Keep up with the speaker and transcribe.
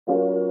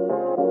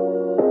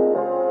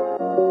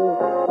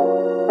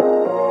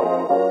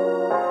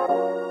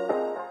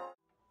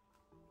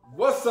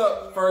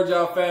word,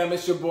 y'all fam?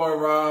 It's your boy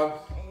Rob.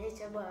 And it's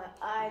your boy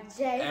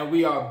RJ. And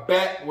we are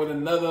back with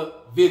another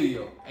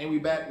video. Ain't we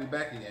back? We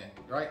back again,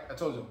 right? I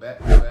told you back.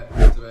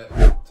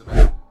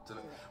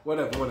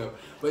 Whatever.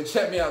 But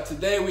check me out.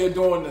 Today we are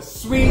doing the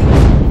sweet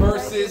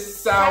versus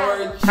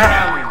sour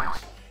challenge.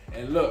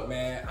 And look,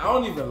 man, I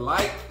don't even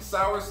like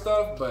sour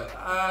stuff, but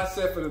I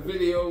said for the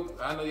video,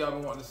 I know y'all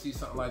been wanting to see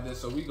something like this,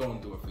 so we gonna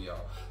do it for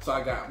y'all. So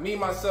I got me,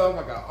 myself,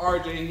 I got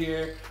RJ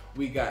here.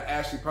 We got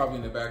Ashley probably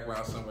in the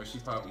background somewhere.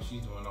 She's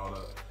doing all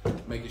the,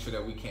 making sure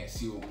that we can't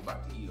see what we're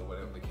about to eat or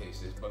whatever the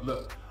case is. But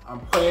look,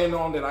 I'm praying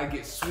on that I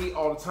get sweet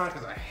all the time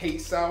because I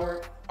hate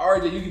sour.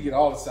 RJ, you can get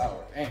all the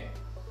sour. Ain't it?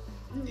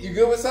 You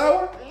good with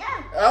sour?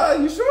 Yeah.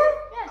 You sure?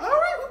 Yeah. All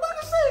right, we're about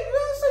to say.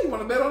 You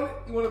want to bet on it?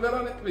 You want to bet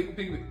on it? What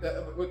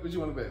you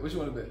want to bet? What you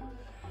want to bet?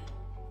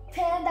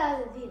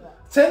 10,000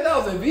 V-Bucks.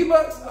 10,000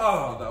 V-Bucks?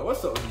 Oh, no,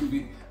 what's up with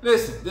V?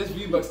 Listen, this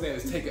V-Bucks thing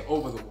is taking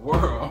over the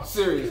world. I'm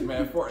serious,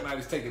 man. Fortnite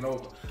is taking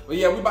over. But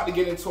yeah, we're about to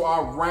get into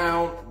our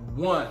round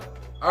one.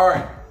 All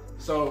right,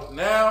 so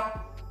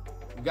now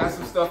we got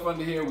some stuff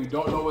under here. We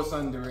don't know what's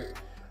under it.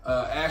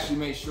 Ashley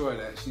made sure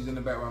that she's in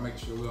the background making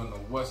sure we don't know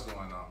what's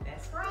going on.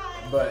 That's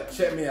right. But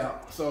check me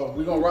out. So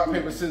we're gonna rock,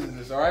 paper, scissors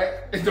this, all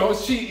right? Don't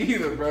cheat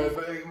either, bro.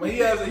 But he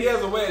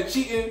has a way of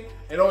cheating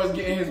and always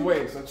getting his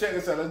way. So check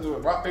this out. Let's do it.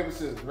 Rock, paper,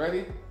 scissors.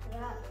 Ready?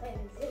 Rock, paper,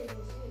 scissors,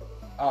 shoot.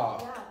 Oh.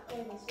 Rock,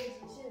 paper,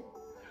 scissors, shoot.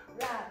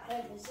 Rock,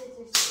 paper,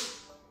 scissors, shoot.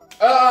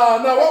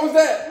 No, what was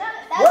that? No,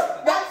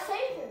 What? that's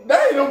safer.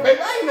 That ain't no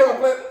paper. I ain't never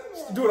played.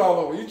 Do it all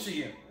over. You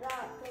cheating.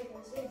 Rock,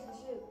 paper, scissors,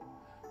 shoot.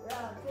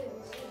 Rock,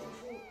 paper, scissors,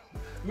 shoot.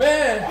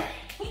 Man. No.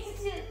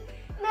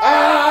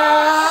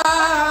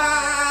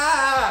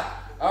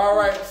 All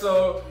right,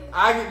 so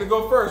I get to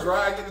go first,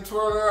 right? I get to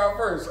twirl her out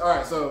first. All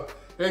right, so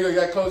here you go. You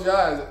gotta close your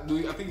eyes. I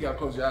think you gotta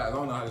close your eyes. I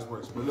don't know how this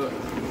works, but look,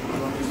 I'm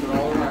gonna mix it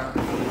all around.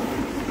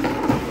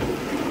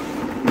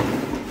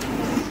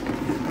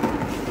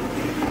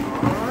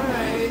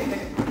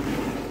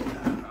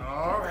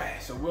 All right.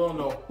 So we don't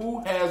know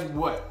who has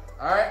what.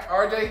 All right,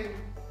 RJ,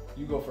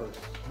 you go first.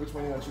 Which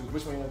one you gonna choose?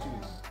 Which one you gonna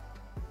choose?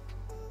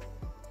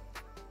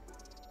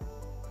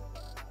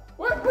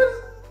 What is?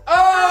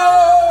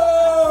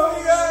 Oh,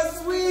 he got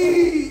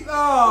sweet.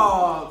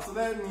 Oh, so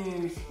that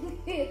means.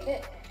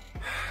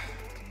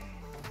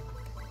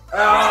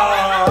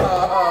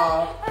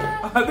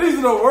 These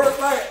are the worst.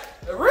 Like,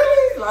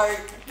 really?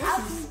 Like,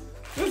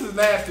 this is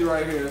nasty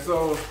right here.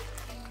 So,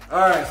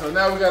 all right. So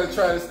now we got to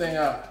try this thing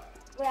out.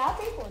 Wait, I'll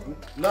take one.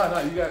 No,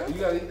 you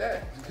gotta eat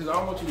that because I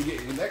don't want you to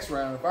get the next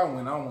round. If I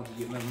win, I don't want you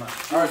to get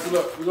nothing. All right. So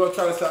look, we're gonna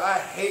try this out. I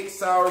hate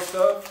sour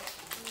stuff,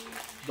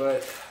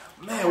 but.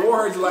 Man,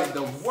 Warheads are like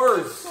the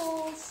worst.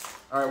 All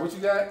right, what you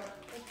got?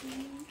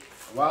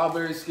 Wild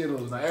Berry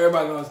Skittles. Now,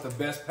 everybody knows the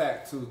best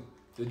pack, too.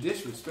 The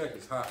disrespect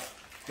is hot.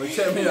 But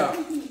check me out. I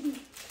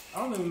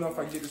don't even know if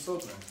I can get this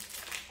open.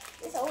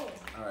 It's over.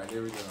 All right,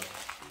 there we go.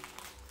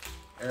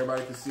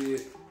 Everybody can see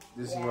it.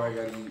 This is what I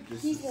got to eat.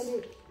 This He's is... gonna do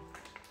it.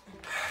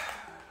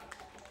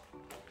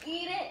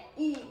 Eat it,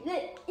 eat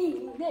it,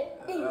 eat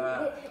it, eat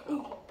it, eat it.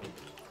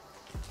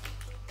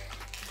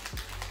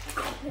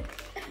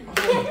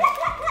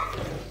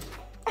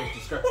 It's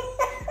disgusting.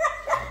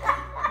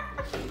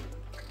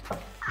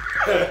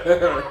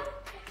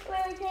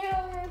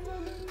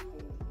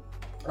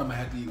 I'm gonna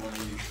have to eat one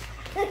of these.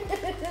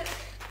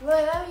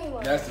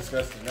 That's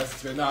disgusting. That's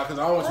disgusting. Nah, because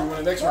I don't want you to win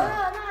the next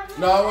round.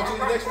 No, I want you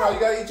to the next round. You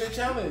gotta eat your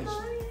challenge.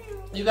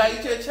 You gotta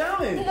eat your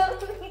challenge.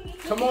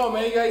 Come on,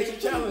 man. You gotta eat your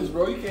challenge,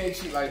 bro. You can't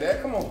cheat like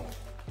that. Come on.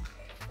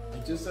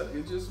 It's just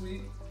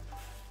sweet.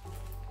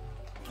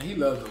 He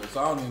loves it, so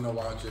I don't even know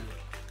why I'm tripping.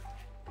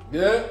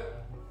 Good?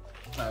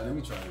 Alright, let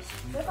me try this.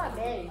 What's my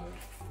berry?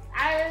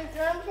 I'm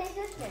gonna take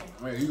this thing.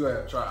 Wait, you go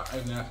ahead, try it.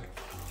 That's nasty.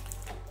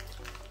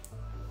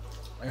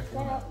 That's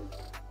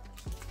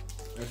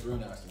real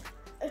nasty.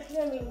 It's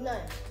gonna be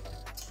nice.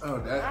 Oh,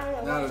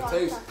 that now the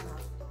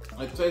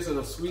taste of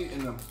the sweet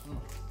and the.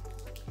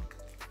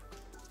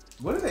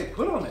 What do they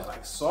put on it?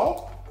 Like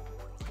salt?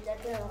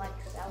 That's gonna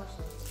like sour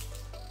stuff.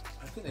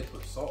 I think they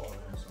put salt on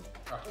it. So.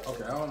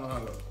 Okay, I don't know how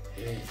to.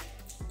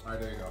 All right,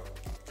 there you go.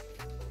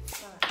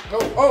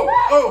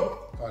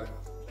 Oh! Got it.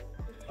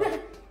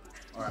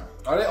 All right.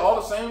 Are they all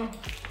the same,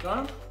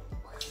 John?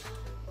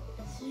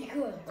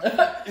 Good.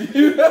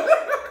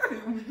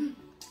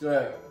 Go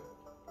ahead.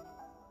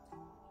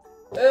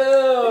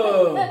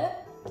 Ew.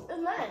 It's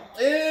nice.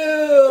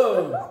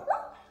 Ew.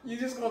 You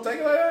just gonna take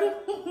it like that?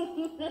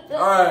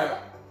 All right.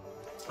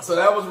 So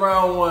that was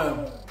round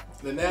one.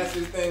 The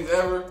nastiest things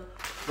ever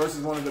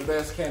versus one of the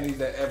best candies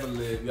that ever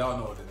lived. Y'all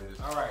know what it is.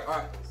 All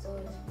right. So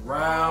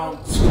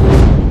Round two.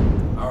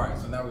 All right.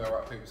 So now we got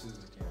rock, paper,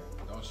 scissors again.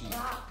 Don't cheat.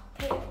 rock,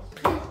 paper,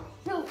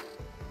 shoot.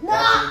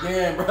 That's it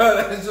again, bro.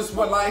 That's just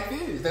what life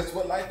is. That's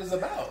what life is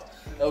about.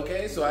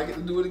 Okay, so I get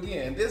to do it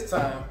again. This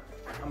time,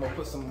 I'm gonna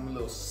put some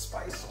little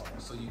spice on it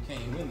so you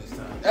can't win this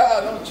time.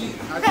 Don't cheat.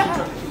 I can't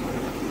try to cheat.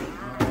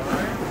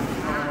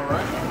 All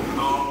right.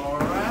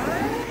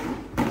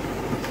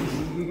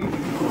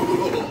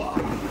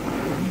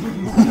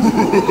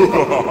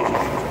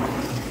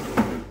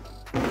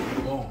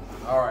 Boom.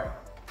 All right.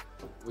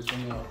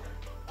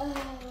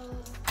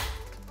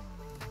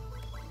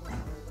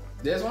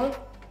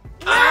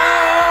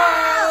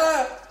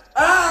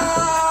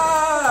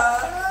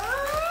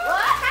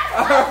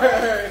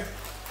 Alright.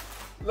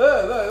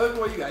 Look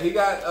what you got. He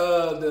got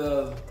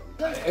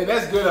and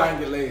that's good I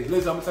didn't get Lay's.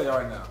 Listen, I'm gonna tell y'all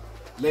right now.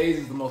 Lay's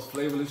is the most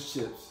flavorless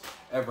chips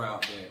ever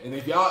out there. And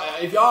if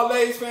y'all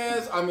Lay's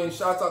fans, I mean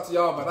shouts out to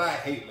y'all, but I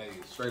hate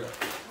Lay's, straight up.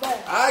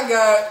 But I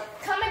got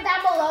comment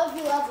down below if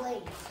you love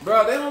Lay's.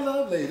 bro, they don't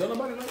love Lay's. Don't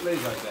nobody love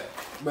Lay's like that.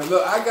 But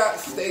look, I got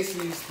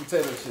Stacy's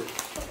potato chips.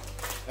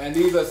 And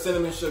these are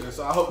cinnamon sugar,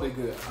 so I hope they're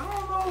good. I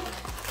don't know.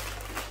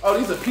 Oh,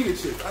 these are pita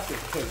chips. I said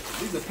potato chips.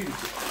 These are pita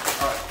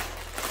chips. Alright.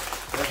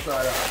 Let's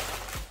try it out.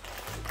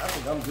 I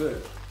think I'm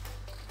good.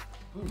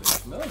 Ooh, they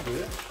smell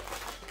good.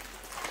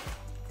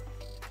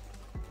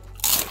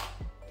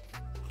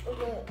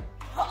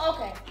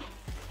 Okay.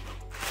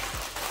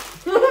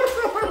 It's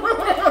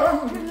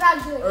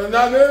not good. It's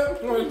not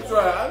good? Let me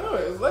try it. I know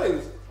it. It's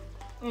Lay's.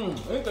 These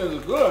things are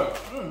good.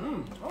 I don't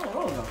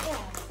know now.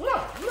 No,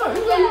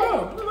 you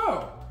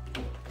know.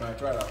 Alright,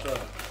 try it out. Try it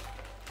out.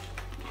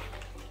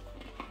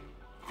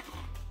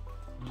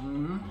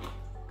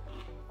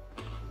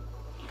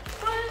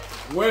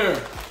 Winner.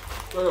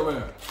 Straight up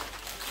winner.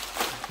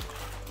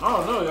 I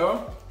don't know, y'all.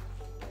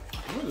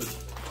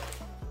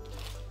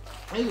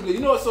 You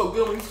know what's so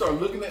good when you start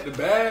looking at the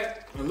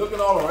bag and looking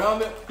all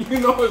around it? You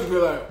know it's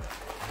good. Like,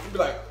 you be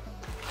like,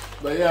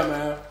 but yeah,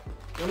 man.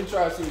 Let me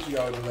try to see what you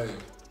got with the Lay's.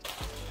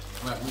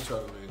 Let me try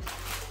the Lay's.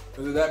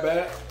 Is it that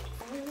bad?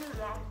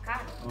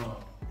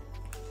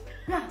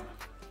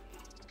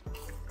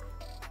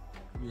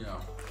 Yeah.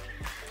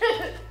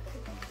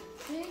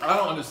 I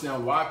don't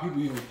understand why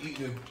people even eat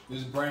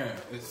this brand.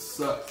 It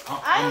sucks.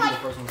 I'm like, the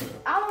first one to.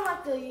 I don't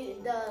like the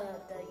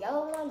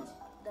yellow ones,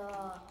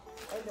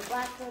 the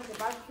black ones, the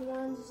barbecue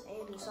ones,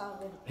 and the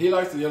salt. He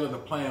likes the yellow, the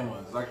plain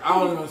ones. Like I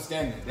don't even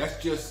understand it. That's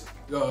just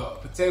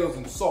potatoes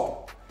and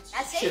salt.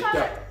 I say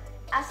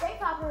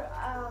Copper,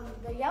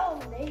 the yellow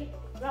one, they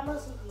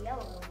grandma's eat the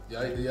yellow ones. You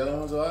eat the yellow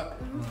ones a lot? I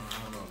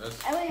don't know.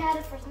 I only had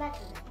it for snacks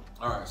today.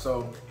 Alright,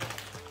 so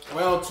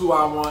round 2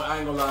 I won. I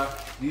ain't gonna lie.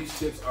 These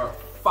chips are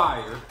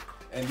fire.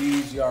 And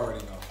these you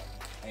already know.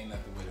 Ain't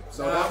nothing with it.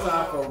 So that's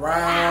time for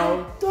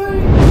round 3.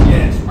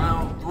 Yes,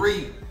 round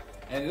 3.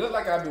 And it looks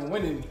like I've been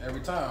winning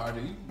every time,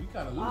 RJ. You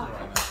kind of losing right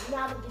now.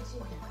 Now I'm gonna get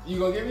you. You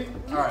gonna get me?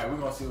 Alright, we're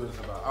gonna see what it's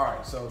about.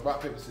 Alright, so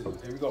rock, paper,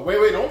 scissors. Here we go.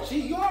 Wait, don't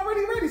cheat. You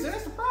already ready, so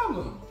that's the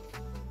problem.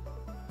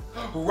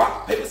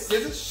 Rock, paper,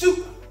 scissors,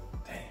 shoot.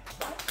 Damn.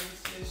 Rock, paper,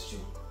 scissors,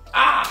 shoot.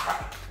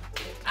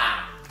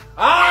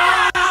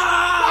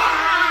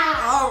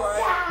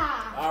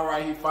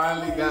 Alright, he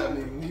finally got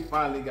me.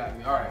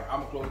 Alright,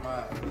 I'm gonna close my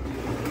eyes.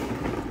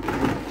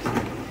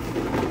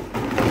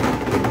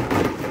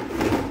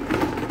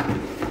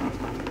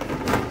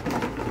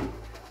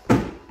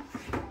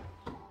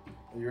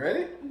 You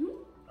ready?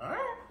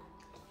 Alright.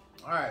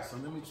 Alright, so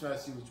let me try to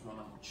see which one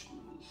I'm gonna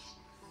choose.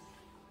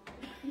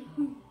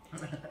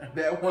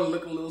 That one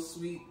look a little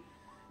sweet.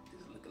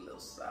 This look a little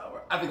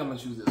sour. I think I'm gonna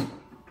choose this one.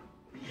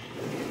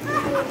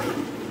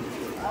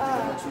 I'm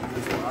gonna choose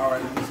this one.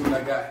 Alright, let me see what I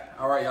got.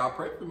 Alright, y'all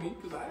pray for me,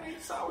 because I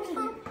ain't sour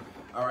stuff.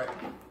 Alright.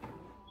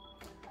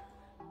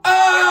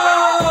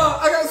 Oh!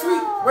 I got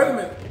sweet. Wait a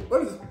minute.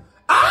 What is it?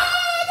 I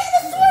got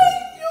the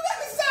sweet! You got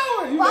the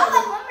sour! You Well, got I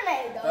like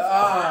lemonade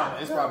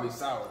though. it's probably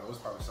sour though.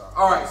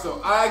 Alright,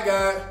 so I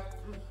got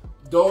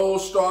Dole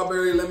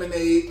strawberry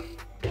lemonade.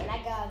 And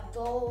I got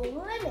Dole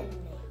lemonade.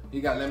 He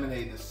got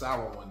lemonade, the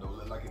sour one though.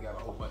 Look like it got a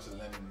whole bunch of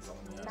lemons on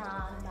there.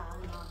 Nah.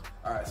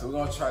 Alright, so we're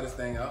gonna try this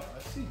thing out.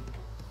 Let's see.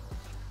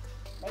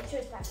 Make sure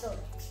it's not soda.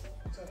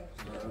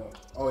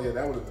 Oh yeah,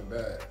 that would have been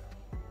bad.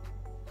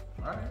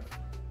 Alright,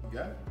 you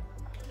got it?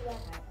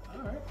 Yeah.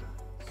 Alright.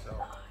 So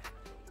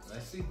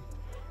let's see.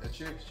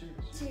 Cheers.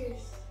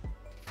 Cheers.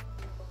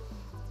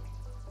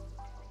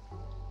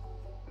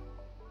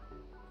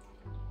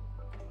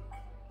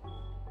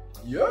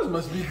 Yours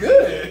must be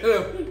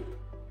good.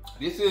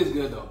 This is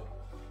good though.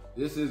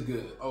 This is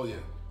good. Oh yeah.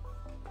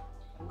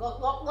 Go.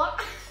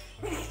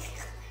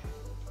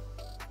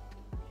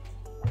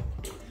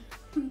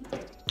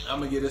 I'm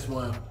gonna give this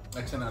one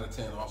a 10 out of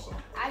 10 also.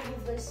 I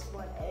give this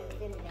one an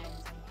infinity out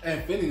of 10.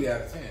 Infinity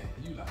out of 10.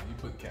 You lie. You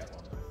put cap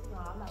on it. No,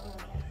 I'm not putting a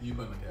cap. You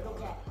putting a cap No on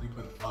cap. it. You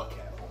putting a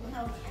cap on it.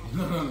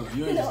 No. No.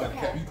 You ain't just got a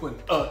cap. You putting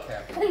a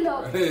cap on it.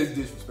 No. It is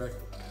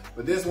disrespectful.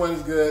 But this one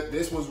is good.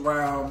 This was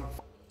round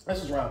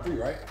 3,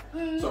 right?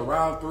 So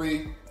round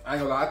 3, I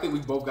ain't gonna lie, I think we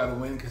both got to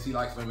win because he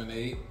likes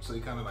lemonade. So he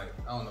kind of like,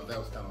 I don't know, that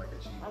was kind of like a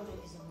cheat. I'm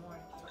drinking some more.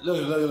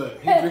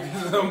 Look. He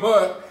drinking some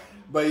more.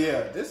 But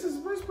yeah, this is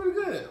pretty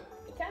good.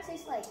 It kind of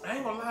tastes like. I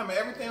ain't gonna lie, man.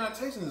 Everything I'm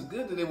tasting is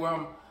good today.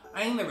 Where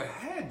I ain't never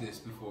had this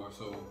before,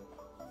 so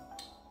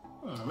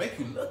make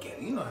you look at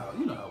it. You know how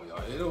we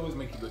are. It always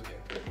make you look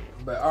at it.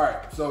 But all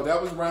right, so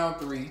that was round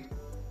 3.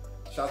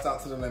 Shouts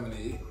out to the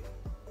lemonade.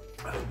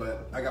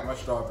 But I got my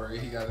strawberry.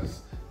 He got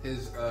his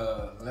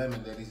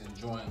lemon that he's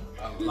enjoying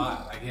a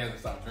lot. Like he hasn't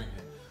stopped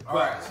drinking. All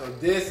right, so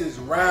this is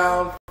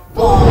round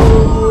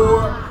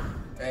 4.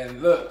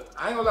 And look,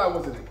 I ain't gonna lie,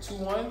 was it a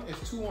 2-1? It's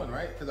 2-1,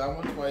 right? Because I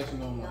won twice, you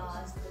won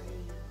once.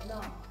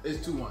 No.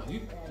 It's 2-1.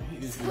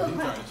 He's trying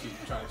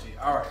to cheat.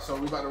 All right, so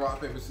we about to rock,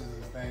 paper,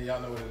 scissors thing.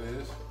 Y'all know what it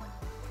is.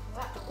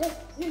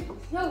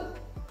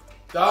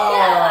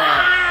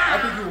 I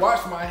think you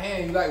watched my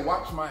hand. You like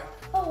watch my.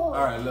 Oh. All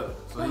right, look.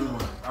 So he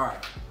won. All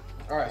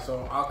right.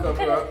 So I'll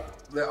cover up.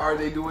 Let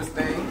RJ do his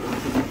thing.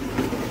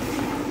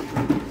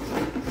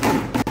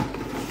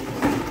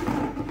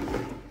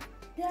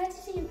 Did I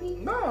just see your feet?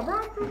 No, bro.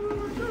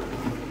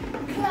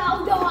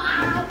 Cloud your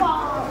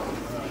eyeball.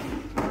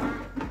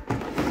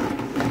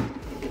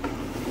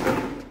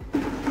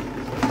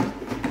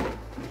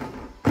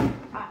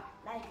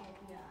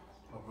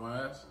 Open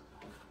my eyes.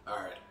 All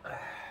right.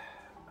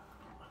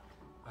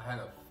 I had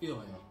a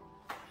feeling.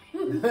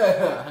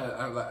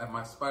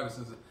 My spider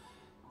senses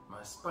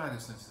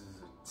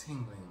are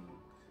tingling,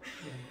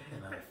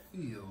 and I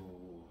feel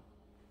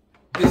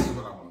this is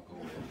what I want to go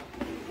with.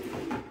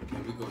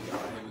 Here we go, y'all.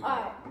 Here we go.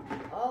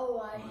 All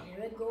right, here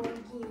we go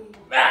again.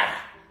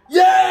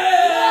 Yeah!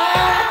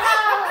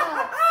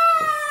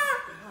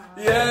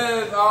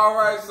 Yes. All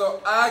right. So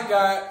I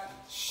got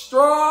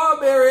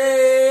strawberries,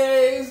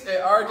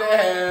 and RJ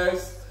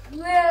has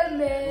lemon.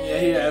 Yeah,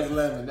 he has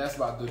lemon. That's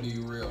about to be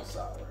real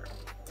sour.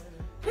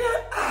 Yeah,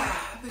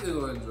 I think I'm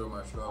gonna enjoy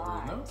my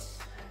strawberries now.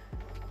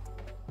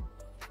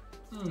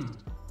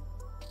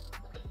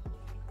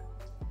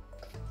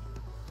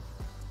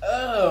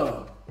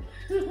 Oh.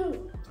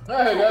 Hey,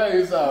 that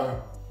ain't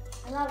sour.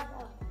 I love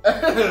I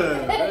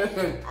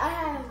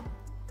have.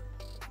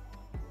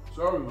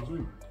 Strawberry was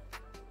sweet.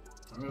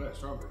 I mean that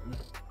strawberry.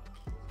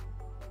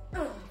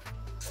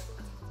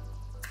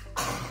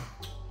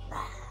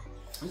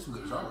 These some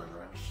good strawberries,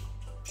 right?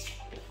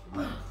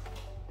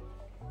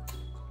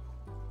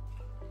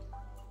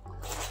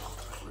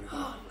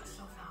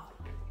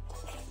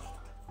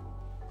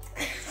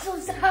 So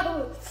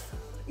sour.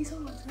 It's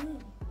almost me.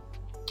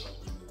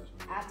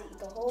 I have to eat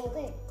the whole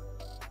thing.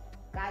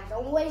 Guys,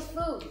 don't waste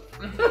food.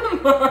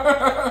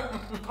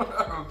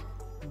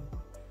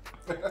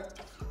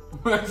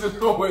 That's just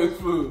don't waste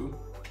food.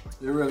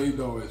 You really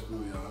don't waste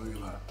food, y'all. Let me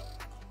lie.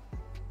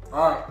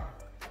 Alright.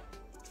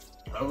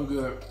 That was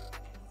good.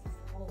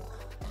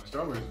 The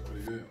strawberries are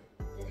pretty good.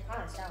 It's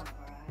kind of sour,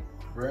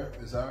 right? Bread?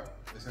 It's sour?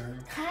 It's sour?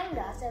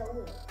 Kinda. I said a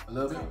little. A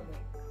little bit?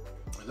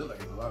 It looks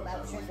like it's a lot I have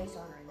a of straight sour. face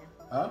on right now.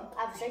 Huh? I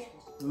have a straight face.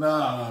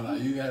 No.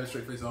 You had a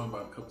straight face on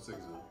about a couple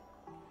seconds ago.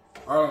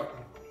 Alright.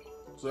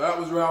 So that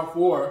was round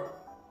 4.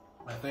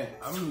 I think.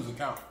 I'm losing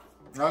count.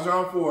 That was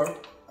round 4.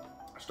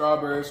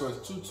 Strawberry, so it's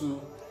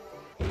 2-2.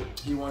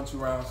 He won 2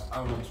 rounds.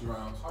 I won 2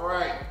 rounds.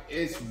 Alright.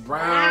 It's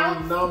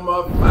round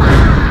number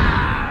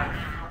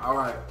 5.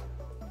 Alright.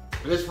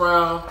 This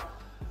round,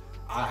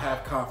 I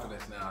have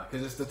confidence now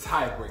because it's the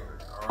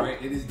tiebreaker.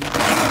 Alright. It is the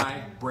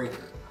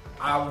tiebreaker.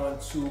 I won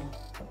 2.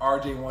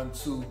 RJ won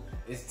 2.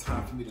 It's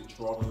time for me to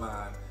draw the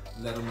line.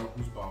 Let them know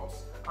who's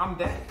boss. I'm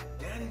daddy.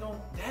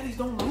 Daddies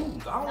don't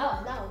lose. No.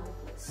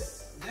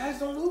 Daddies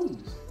don't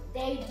lose.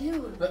 They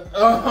do. I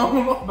don't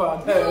know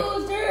about that.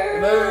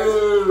 Losers.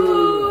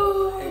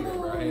 No. Hate it,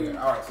 bro. Hate it.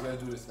 All right, so let's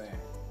do this thing.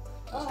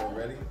 Let's go.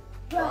 Ready?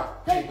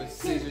 Rock, paper,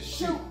 scissors,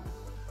 shoot.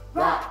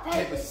 Rock,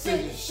 paper,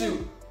 scissors,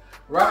 shoot.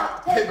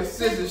 Rock, paper,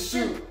 scissors,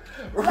 shoot.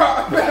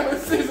 Rock, paper,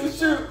 scissors,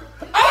 shoot.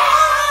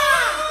 Ah!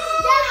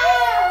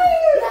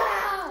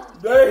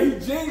 Yeah. He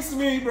jinxed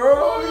me,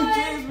 bro. He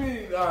jinxed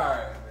me. All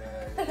right,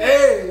 man.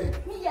 Hey.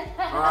 Yeah.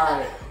 All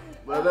right.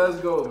 Well, let's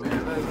go,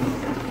 man. Let's go.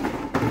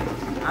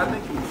 I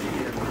think you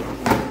cheated, bro.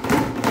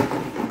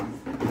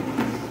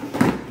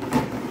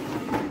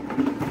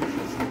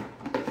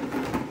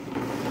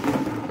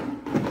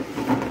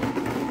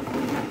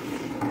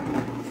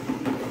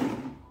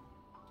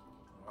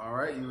 All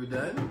right, you were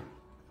done?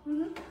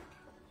 Mm-hmm.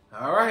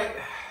 All right.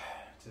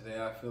 Today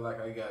I feel like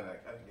I gotta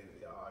get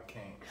it, y'all. I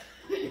can't.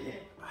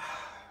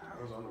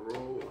 I was on the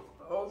road.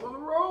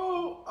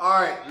 All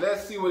right,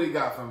 let's see what he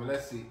got from me.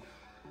 Let's see.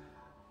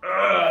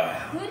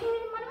 Good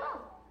evening, money mo.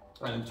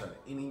 All right, let me try that.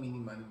 Any, meeny,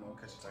 money, mo.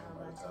 Catch you talking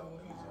about it.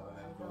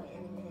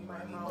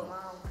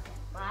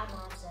 My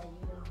mom said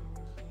you don't.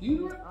 You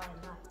do it? I'm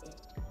not it.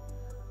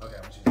 Okay,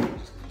 I'm choosing.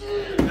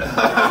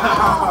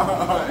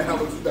 Alright, how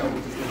about you that one?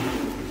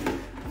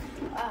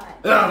 Alright.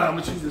 No, I'm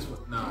gonna choose this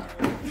one. Nah.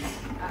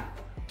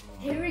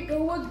 Here we go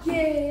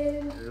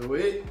again.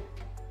 Wait. The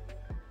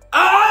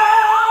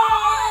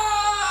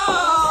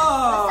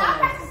Ah! Sour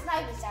Patch is not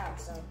even sour,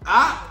 so.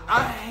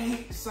 I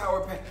hate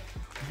Sour Patch.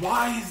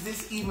 Why is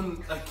this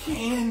even a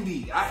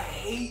candy? I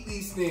hate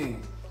these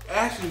things.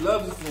 Ashley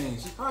loves this thing.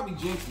 She's probably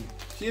jinxing.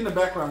 She in the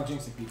background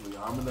jinxing people,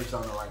 y'all. I'm gonna let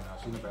y'all know right now.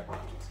 She in the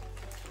background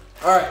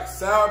jinxing. All right,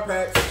 Sour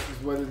Patch is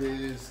what it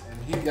is,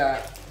 and he got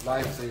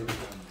Lifesaver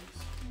gummies.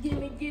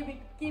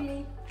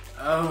 Gimme.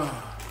 Oh,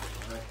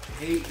 I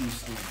hate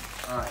these things.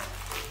 All right.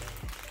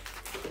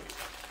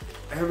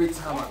 Every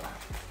time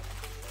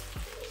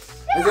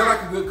is there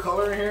like a good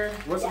color in here?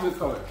 What's a good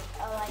color?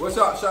 What's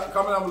y'all?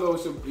 Comment down below.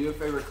 What's your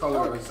favorite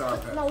color of Sour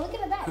Patch? No, look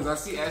at the back. Because I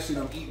see Ashley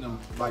them eating them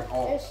like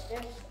all. There's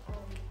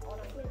all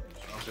the flavors.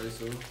 Okay,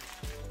 so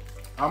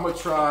I'm gonna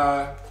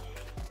try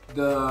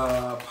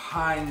the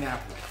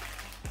pineapple.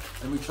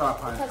 Let me try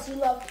pineapple. Because you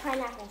love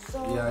pineapple so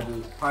much. Yeah, I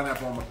do.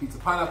 Pineapple on my pizza.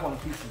 Pineapple on the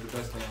pizza is the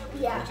best thing ever.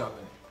 Yeah. What y'all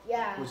think?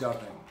 Yeah. What y'all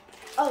think?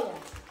 Oh,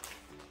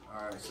 yeah.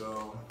 All right,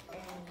 so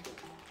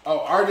Oh,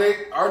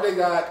 RJ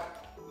got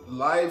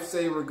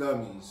Lifesaver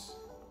gummies.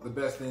 The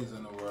best things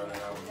in the world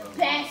that I was The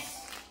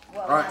best.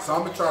 Well, all right, so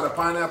I'm gonna try the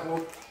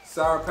pineapple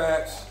Sour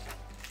Patch.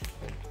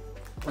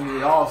 And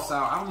they all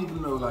sour. I don't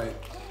even know like.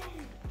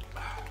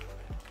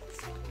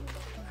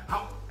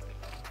 How?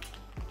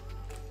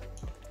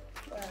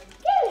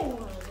 Give me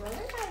one, bro.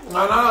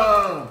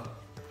 No.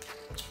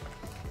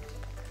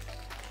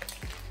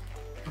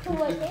 So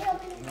what, they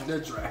open it? They're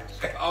trash.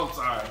 I'm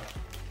sorry.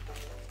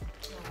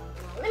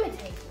 Let me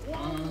taste it.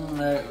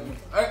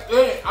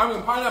 I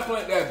mean, pineapple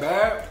ain't that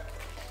bad,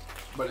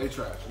 but they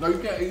trash. No, you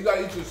can't. You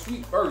gotta eat your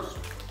sweet first.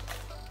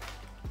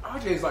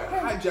 RJ's like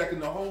hijacking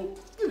the whole.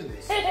 Give me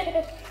this.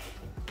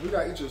 You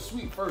gotta eat your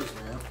sweet first,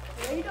 man.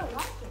 No, you don't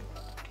like it.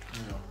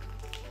 Yeah.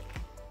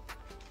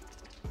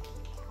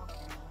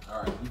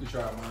 All right, you can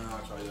try mine. I'll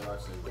try your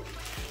Lifesaver.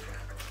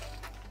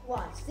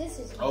 Watch, this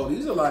is. Oh,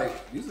 these are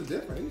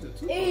different. These are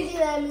too. Easy,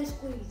 let me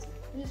squeeze it.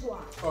 Just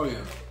watch. Oh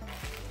yeah.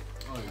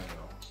 Oh yeah.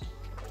 No.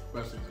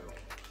 Best thing ever.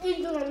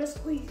 Easy, let me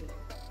squeeze it.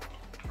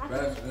 I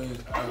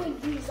can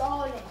use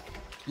all day.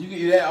 You can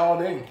eat that all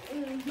day.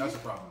 Mm-hmm. That's a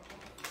problem.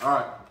 All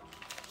right.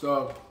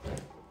 So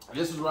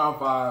this is round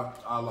 5.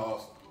 I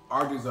lost.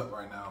 RJ's up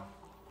right now.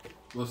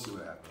 We'll see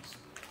what happens.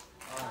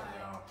 All right,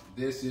 y'all.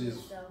 This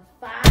is the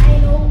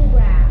final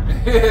round.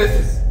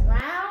 Yes.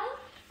 Round?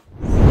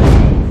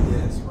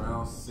 Yes,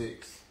 round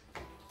 6.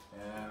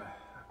 And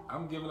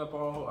I'm giving up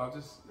all hope. I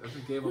just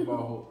gave up all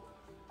hope.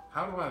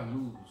 How do I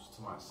lose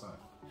to my son?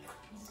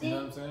 You know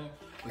what I'm saying?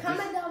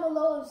 Comment down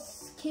below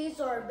if kids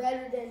are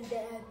better than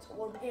dads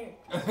or parents.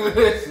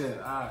 Listen,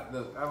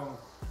 look, I don't.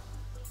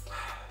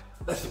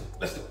 Let's do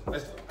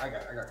it. I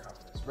got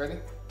confidence. Ready?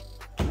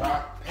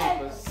 Rock,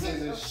 paper,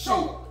 scissors,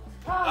 shoot.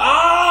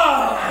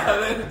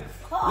 Let me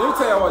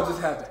tell you what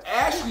just happened.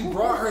 Ashley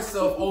brought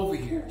herself over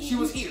here. She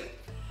was here.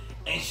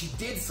 And she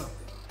did something.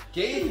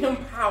 Gave him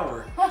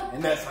power.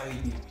 And that's how he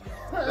beat me,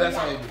 y'all. That's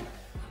how he beat me.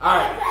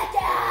 Alright.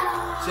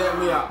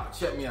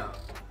 Check me out.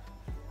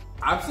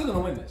 I'm still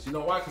gonna win this. You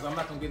know why? Because I'm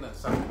not gonna get nothing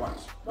signed. Watch.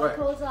 Right.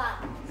 Close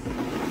eyes.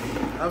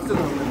 I'm still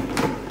gonna win.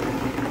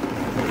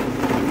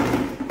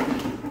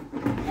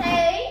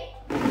 Hey,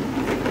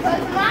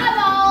 put my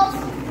balls.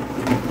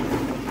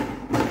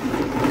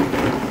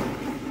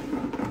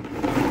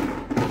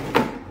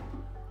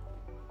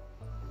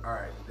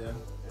 Alright, you done?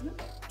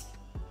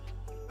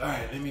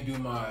 Alright, let me do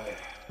my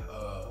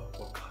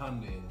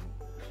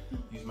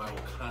use my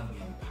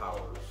Wakandan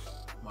powers.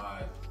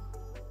 I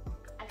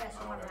got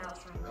someone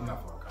else right now. I'm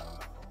not from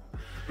Wakanda.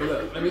 But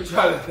look, let me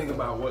try to think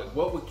about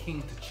what would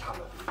King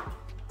T'Challa do?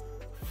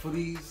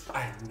 Fleas?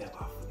 I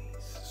never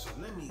fleas. So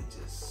let me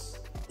just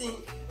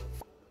think.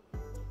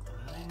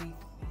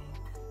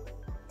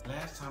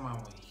 Last time I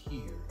went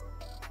here,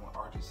 when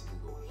RJ said to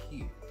go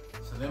here.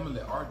 So then I'm gonna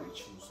let RJ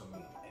choose for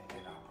me, and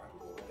then I'll probably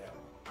go with that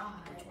one.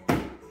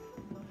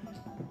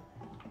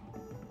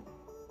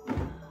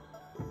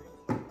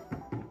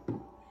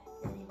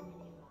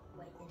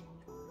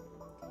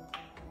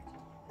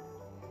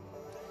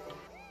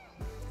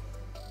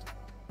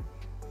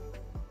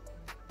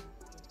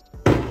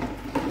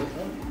 Which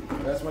one?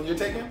 That's one you're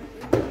taking?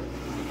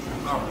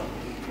 Alright.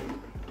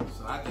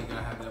 So I think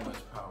I have that much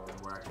power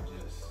where I can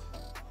just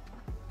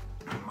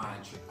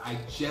mind trick. I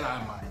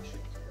Jedi mind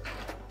trick.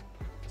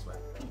 That's right.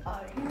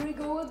 Alright, here we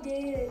go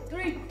again.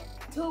 3,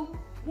 2,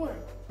 1.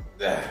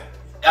 Yay!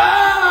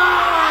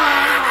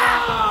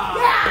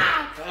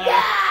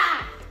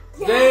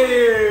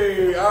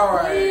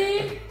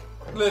 Alright.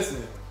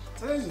 Listen,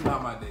 today's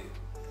not my day.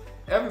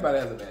 Everybody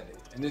has a bad day.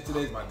 And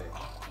today's my day.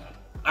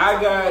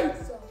 I got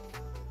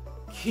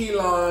key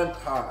lime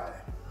pie.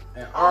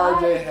 And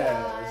RJ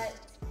has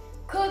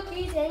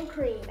cookies and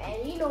cream.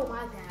 And you know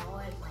my dad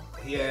always like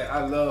that. Yeah,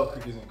 I love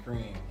cookies and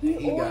cream.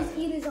 He always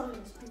eats on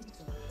his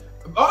pizza.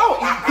 Oh,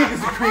 eat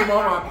cookies and cream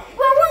on my... Bro,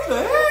 what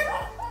the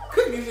heck?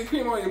 Cookies and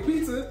cream on your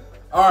pizza?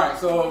 Alright,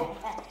 so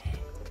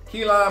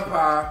key lime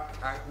pie.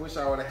 I wish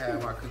I would have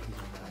had my cookies and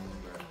cream.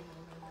 Bro.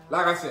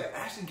 Like I said,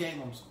 Ashley gave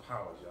him some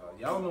powers, y'all.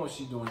 Y'all know what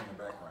she's doing in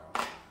the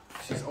background.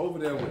 She's over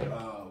there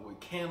with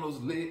candles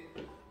lit,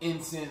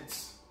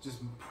 incense,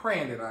 just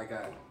praying that I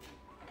got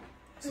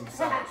some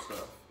sour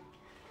stuff.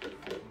 You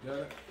got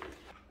it?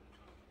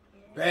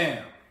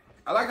 Bam.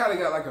 I like how they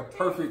got like a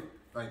perfect,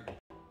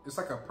 it's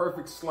like a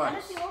perfect slice. How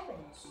does he open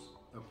this?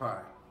 The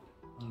pie.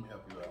 Let me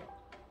help you out.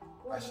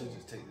 I should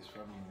just take this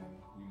from you and then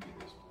you get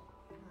this one.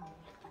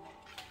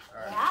 All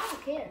right. Yeah, I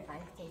don't care if I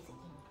taste it.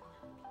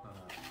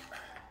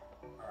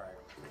 Alright.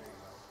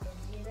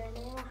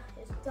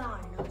 It's done. I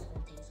know it's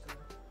gonna taste good.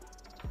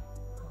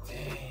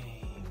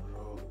 Dang,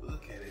 bro.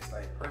 Look at it. It's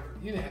like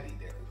perfect. You didn't have to eat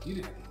that. You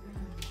didn't have to eat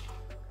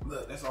that.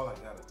 Look, that's all I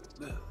gotta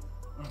do. Look.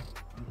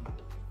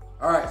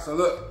 Alright, so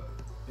look.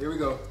 Here we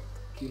go.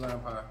 Key lime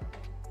pie.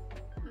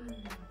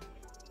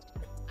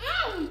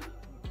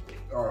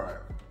 Alright.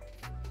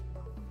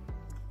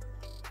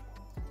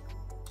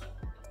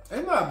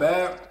 It's not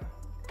bad.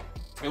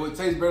 It would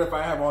taste better if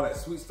I have all that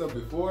sweet stuff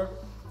before,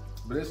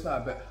 but it's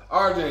not bad.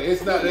 RJ,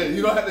 it's not that.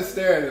 You don't have to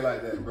stare at it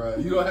like that, bro.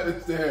 You don't have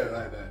to stare at it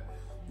like that.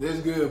 It's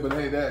good, but it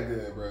ain't that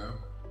good, bro.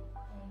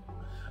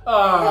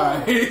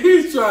 Alright,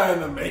 he's trying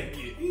to make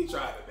it. He's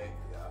trying to make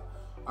it, y'all.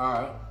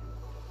 Alright.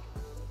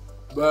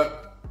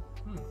 But,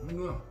 I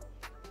don't know.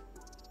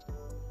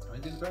 I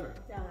think it's better.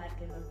 Yeah, I like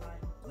it.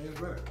 I think it's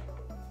better.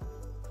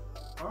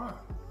 Alright.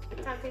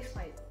 It kind of tastes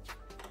like,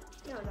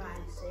 you don't know how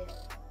to say it.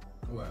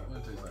 What?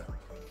 What does it taste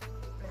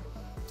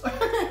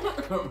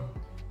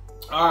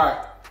like?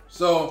 Alright.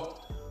 So,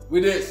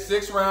 we did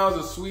 6 rounds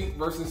of sweet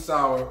versus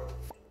sour.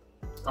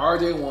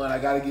 RJ won. I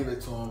gotta give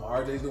it to him.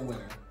 RJ's the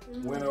winner.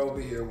 Winner over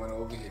here, winner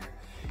over here.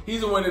 He's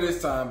the winner this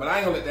time, but I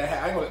ain't gonna let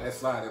that. I ain't gonna let that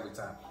slide every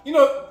time. You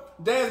know,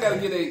 Dad's gotta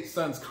get a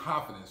son's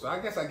confidence, so I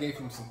guess I gave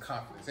him some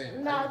confidence.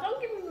 No,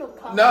 don't give me no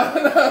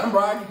confidence. No,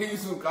 bro, I gave you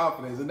some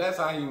confidence, and that's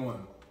how he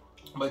won.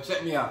 But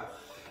check me out.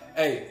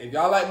 Hey, if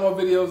y'all like more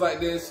videos like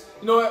this,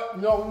 you know what?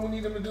 You know what we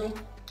need them to do?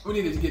 We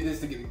need to get this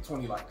to get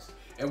 20 likes.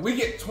 If we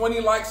get 20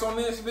 likes on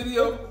this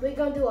video, we're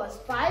gonna do a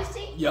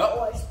spicy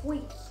or a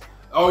sweet.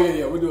 Oh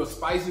yeah, we do a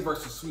spicy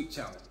versus sweet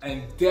challenge,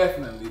 and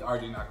definitely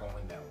RJ not gonna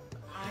win that one.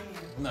 I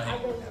am. No, he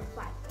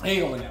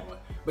ain't gonna win that one.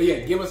 But yeah,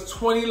 give us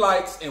 20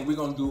 likes, and we're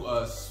gonna do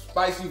a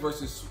spicy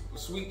versus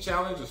sweet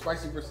challenge, or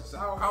spicy versus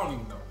sour. I don't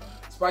even know.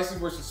 Spicy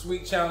versus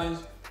sweet challenge,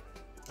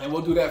 and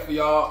we'll do that for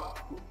y'all.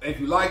 If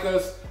you like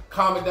us,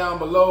 comment down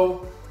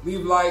below,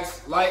 leave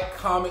likes, like,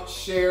 comment,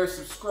 share,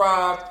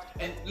 subscribe,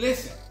 and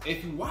listen.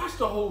 If you watch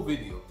the whole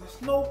video,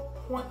 there's no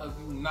point of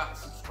you not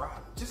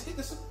subscribing. Just hit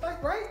the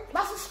subscribe, right?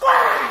 Now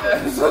subscribe!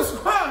 Yeah,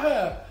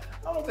 subscribe.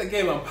 I don't think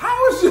gave him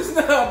powers just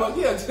now, but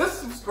yeah,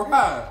 just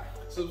subscribe.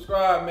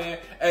 Subscribe, man.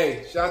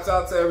 Hey, shouts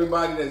out to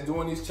everybody that's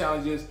doing these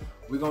challenges.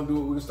 We're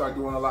gonna start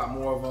doing a lot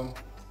more of them.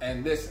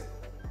 And listen,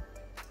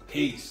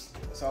 peace.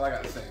 That's all I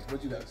gotta say.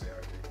 What you gotta say,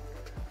 RJ?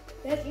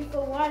 Thank you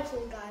for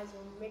watching, guys,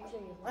 and make sure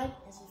you like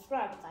and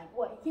subscribe. It's like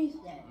what he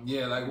said.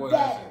 Yeah, like what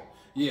I said.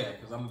 Yeah,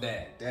 because I'm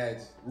dad.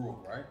 Dad's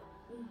rule, right?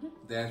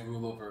 Dad's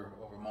rule over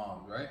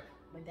moms, right?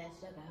 But that's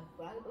still got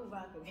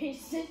rock, paper,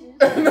 scissors.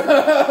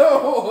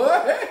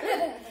 What?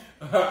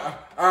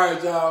 All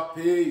right, y'all.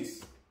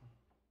 Peace.